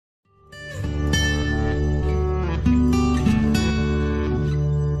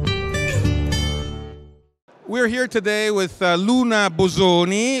We're here today with Lunae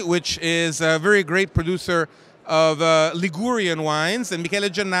Bosoni, which is a very great producer of Ligurian wines, and Michele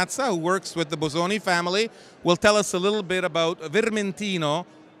Gennazza, who works with the Bosoni family, will tell us a little bit about Vermentino,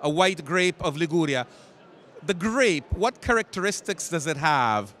 a white grape of Liguria. The grape, what characteristics does it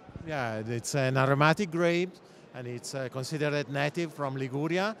have? Yeah, it's an aromatic grape, and it's considered native from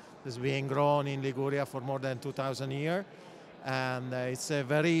Liguria. It's being grown in Liguria for more than 2,000 years, and it's a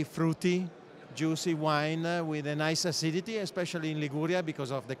very fruity, juicy wine with a nice acidity, especially in Liguria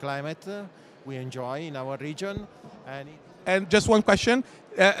because of the climate we enjoy in our region. And just one question,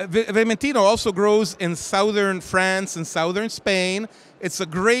 Vermentino also grows in southern France and southern Spain. It's a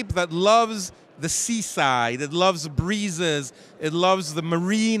grape that loves the seaside, it loves breezes, it loves the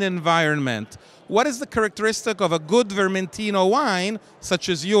marine environment. What is the characteristic of a good Vermentino wine such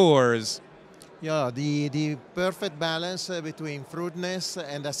as yours? Yeah, the perfect balance between fruitness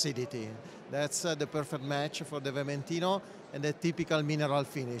and acidity. That's the perfect match for the Vermentino and the typical mineral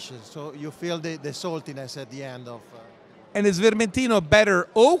finish. So you feel the saltiness at the end of... And is Vermentino better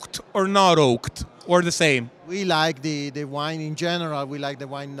oaked or not oaked, or the same? We like the wine in general, we like the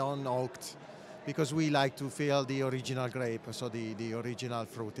wine non-oaked, because we like to feel the original grape, so the original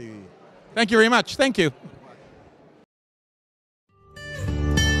fruity. Thank you very much. Thank you.